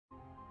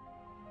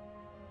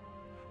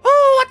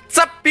What's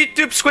up,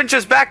 YouTube?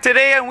 Squinches back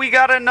today, and we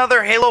got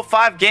another Halo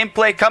 5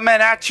 gameplay coming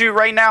at you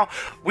right now.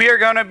 We are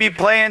going to be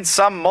playing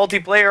some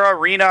multiplayer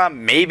arena,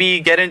 maybe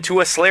get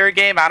into a Slayer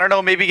game, I don't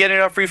know, maybe get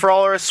into a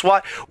free-for-all or a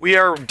SWAT. We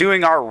are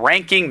doing our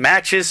ranking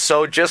matches,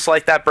 so just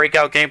like that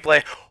breakout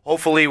gameplay,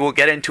 hopefully we'll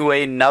get into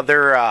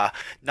another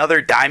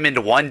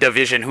Diamond 1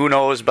 division, who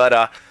knows,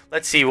 but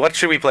let's see, what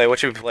should we play, I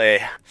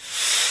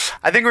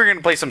think we're going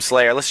to play some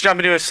Slayer. Let's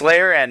jump into a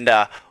Slayer, and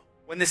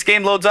when this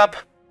game loads up,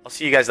 I'll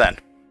see you guys then.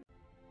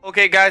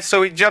 Okay, guys,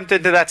 so we jumped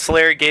into that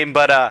Slayer game,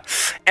 but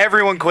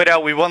everyone quit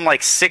out. We won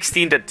like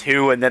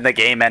 16-2, and then the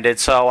game ended.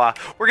 So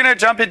we're gonna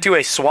jump into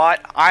a SWAT.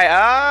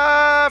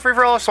 Free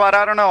for all SWAT.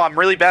 I don't know. I'm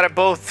really bad at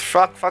both.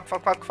 Fuck.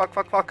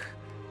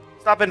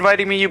 Stop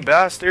inviting me, you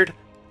bastard.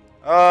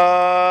 Close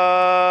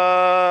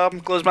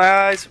my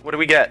eyes. What do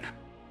we get?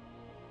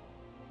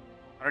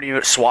 I don't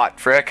even SWAT,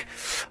 frick.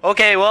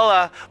 Okay,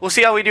 well, we'll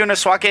see how we do in a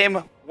SWAT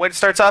game when it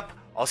starts up.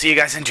 I'll see you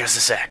guys in just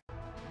a sec.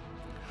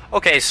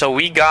 Okay, so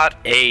we got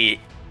a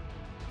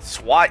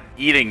SWAT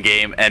eating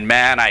game, and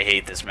man, I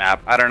hate this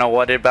map. I don't know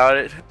what it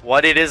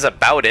is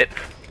about it,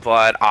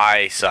 but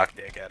I suck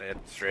dick at it.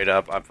 Straight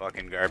up, I'm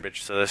fucking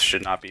garbage, so this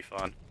should not be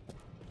fun.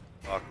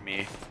 Fuck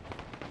me.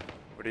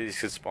 Where do these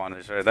kids spawn?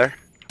 Is right there?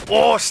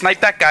 Oh,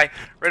 snipe that guy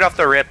right off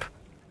the rip.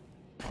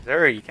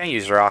 You can't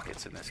use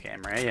rockets in this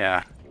game, right?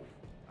 Yeah.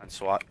 On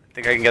SWAT. I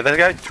think I can get that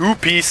guy.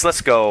 2-piece,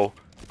 let's go.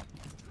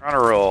 We're on a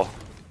roll.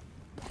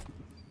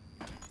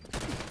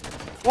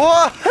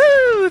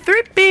 Woohoo!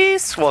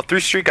 3-piece! Well,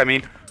 3-streak, I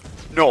mean.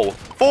 No.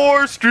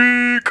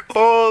 4-streak!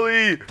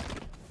 Holy!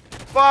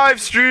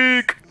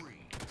 5-streak!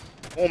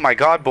 Oh my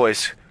god,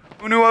 boys.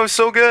 Who knew I was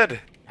so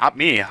good? Not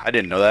me. I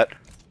didn't know that.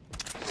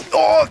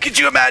 Oh, could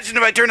you imagine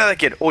if I turned to that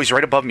kid? Oh, he's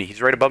right above me.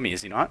 He's right above me,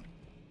 is he not?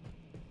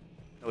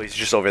 Oh, he's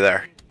just over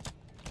there.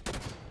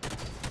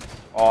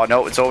 Oh,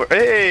 no, it's over.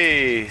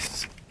 Hey! You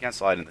can't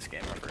slide in this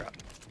game, I forgot.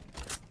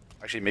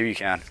 Actually, maybe you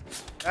can.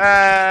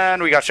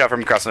 And we got shot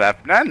from across the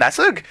map. Man, this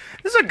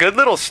is a good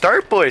little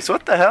start, boys.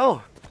 What the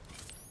hell?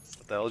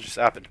 What the hell just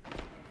happened?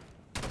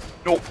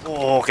 No.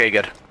 Oh, okay,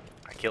 good.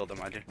 I killed him.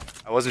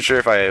 I wasn't sure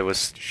if I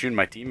was shooting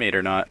my teammate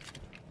or not.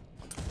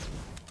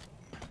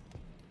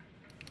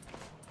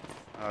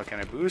 Can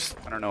I boost?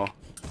 I don't know.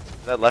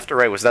 Was that left or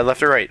right? Was that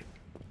left or right?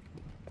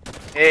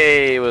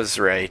 Hey, it was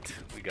right.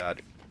 We got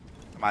it.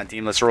 Come on,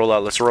 team. Let's roll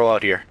out. Let's roll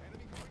out here.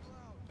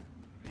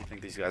 What do you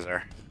think these guys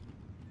are?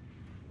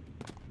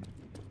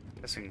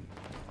 Guessing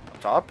up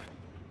top.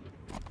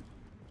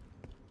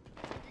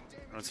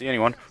 I don't see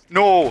anyone.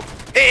 No!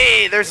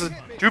 Hey, there's a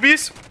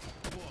 2-piece?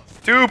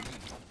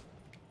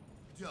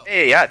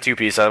 Hey, yeah,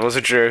 2-piece. I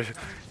wasn't sure. It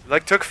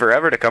like took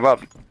forever to come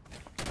up.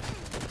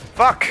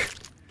 Fuck!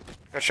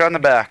 Got shot in the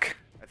back,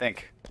 I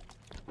think.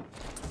 I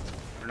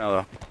don't know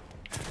though.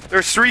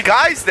 There's 3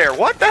 guys there.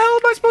 What the hell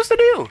am I supposed to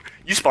do?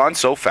 You spawn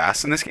so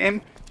fast in this game.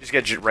 You just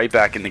get right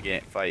back in the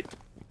game fight.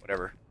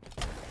 Whatever.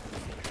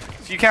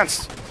 So you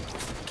can't.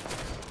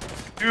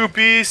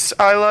 2-piece,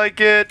 I like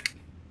it.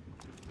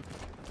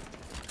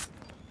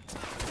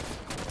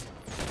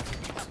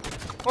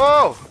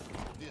 Whoa!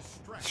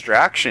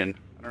 Distraction.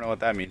 I don't know what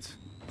that means.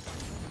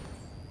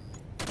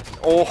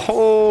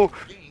 Oh,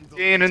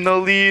 gaining the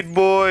lead,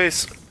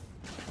 boys.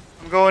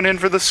 I'm going in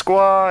for the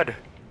squad.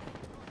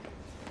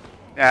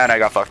 And I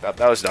got fucked up.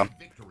 That was dumb.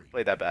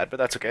 Played that bad, but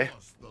that's okay.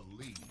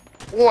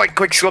 Oh, I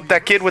quick scoped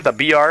that kid with a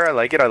BR. I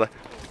like it. Where the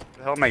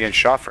hell am I getting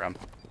shot from?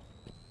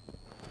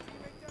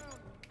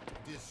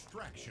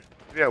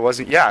 Yeah, it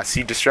wasn't. Yeah,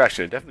 see,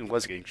 distraction. It definitely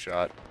was getting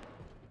shot.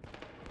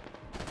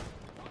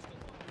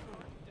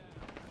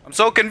 I'm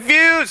so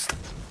confused.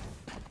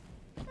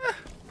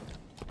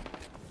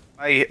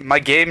 My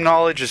game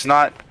knowledge is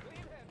not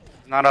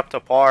up to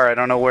par. I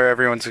don't know where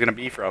everyone's gonna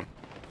be from.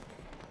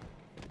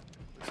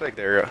 Looks like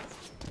they're.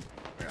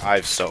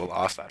 I'm so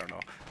lost. I don't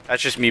know.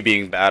 That's just me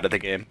being bad at the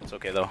game. It's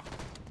okay though.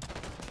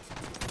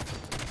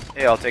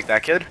 Hey, I'll take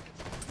that kid.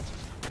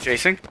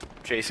 Chasing.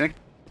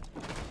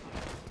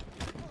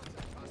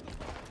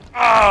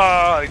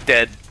 Ah,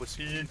 dead.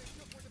 Pussy.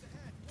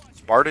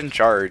 Spartan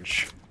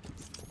charge.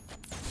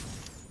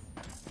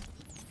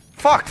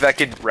 Fuck, that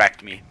kid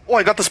wrecked me. Oh,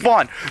 I got the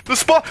spawn.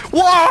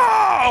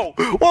 Whoa!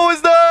 What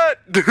was that?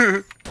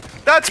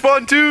 That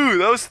spawn too.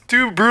 That was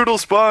 2 brutal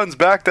spawns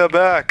back to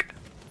back.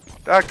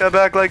 Back to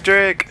back like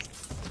Drake.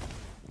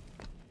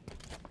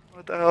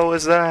 What the hell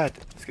was that?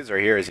 This kid's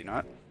right here, is he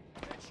not?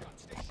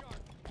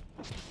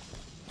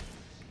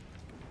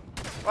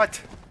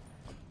 What?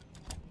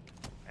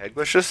 Head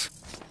glitches?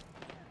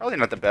 Probably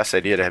not the best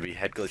idea to be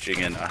head glitching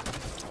in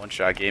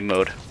one-shot game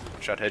mode.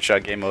 One-shot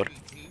headshot game mode.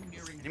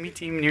 Enemy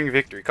team nearing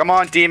victory. Come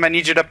on, team. I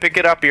need you to pick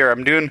it up here.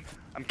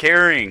 I'm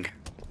carrying.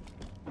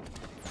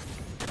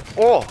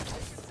 Oh,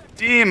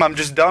 team. I'm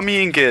just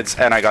dummying kids.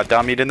 And I got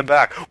dummied in the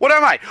back. What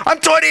am I? I'm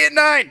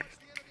 20-9.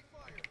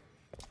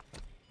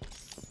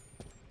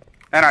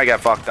 And I got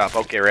fucked up.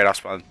 Okay, right off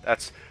spawn.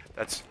 That's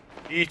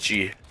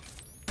peachy.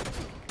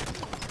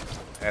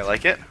 I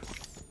like it. I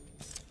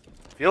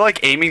feel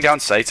like aiming down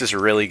sights is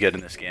really good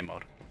in this game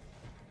mode.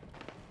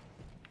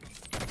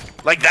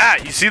 Like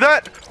that. You see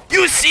that?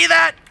 You see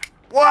that?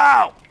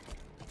 Wow!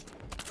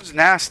 That was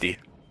nasty.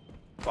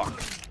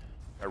 Fuck.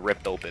 I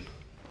ripped open.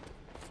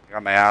 I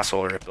got my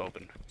asshole ripped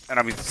open. And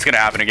I mean, it's gonna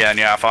happen again,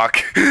 yeah,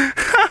 fuck.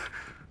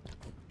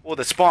 Oh,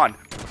 the spawn.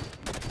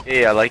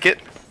 Hey, I like it.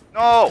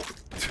 No!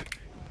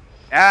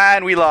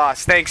 And we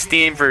lost. Thanks,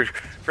 team, for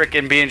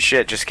freaking being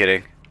shit. Just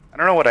kidding. I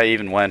don't know what I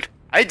even went.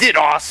 I did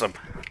awesome.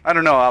 I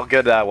don't know how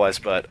good that was,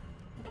 but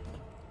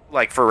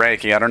like for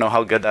ranking, I don't know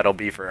how good that'll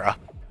be for.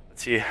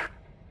 Let's see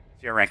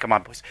our rank. Come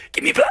on, boys.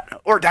 Give me platinum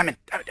or diamond.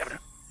 Diamond.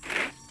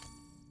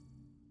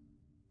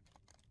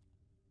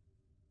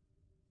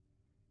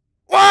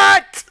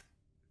 What?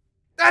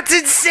 That's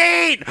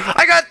insane!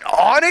 I got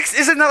ONYX.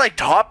 Isn't that like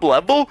top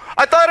level?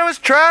 I thought it was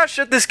trash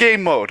at this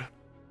game mode.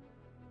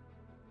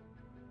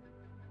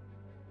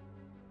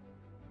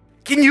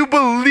 Can you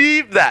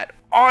believe that?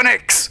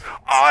 ONYX!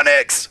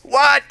 ONYX!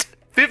 What?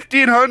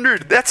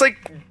 1500! That's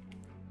like...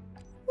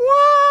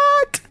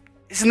 What?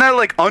 Isn't that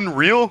like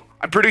unreal?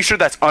 I'm pretty sure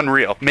that's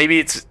unreal. Maybe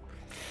it's...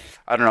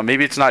 I don't know.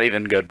 Maybe it's not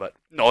even good, but...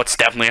 No, it's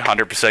definitely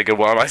 100% good.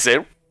 What am I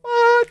saying?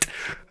 What?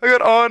 I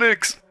got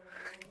ONYX.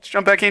 Let's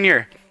jump back in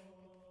here.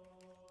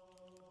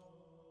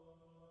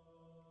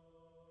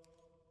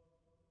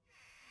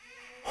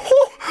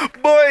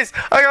 Boys,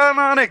 I got an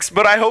ONYX,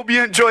 but I hope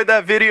you enjoyed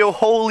that video.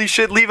 Holy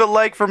shit, leave a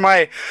like for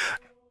my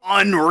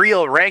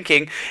unreal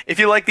ranking. If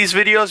you like these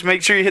videos,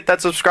 make sure you hit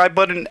that subscribe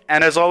button.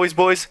 And as always,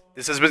 boys,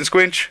 this has been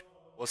Squinch.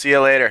 We'll see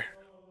you later.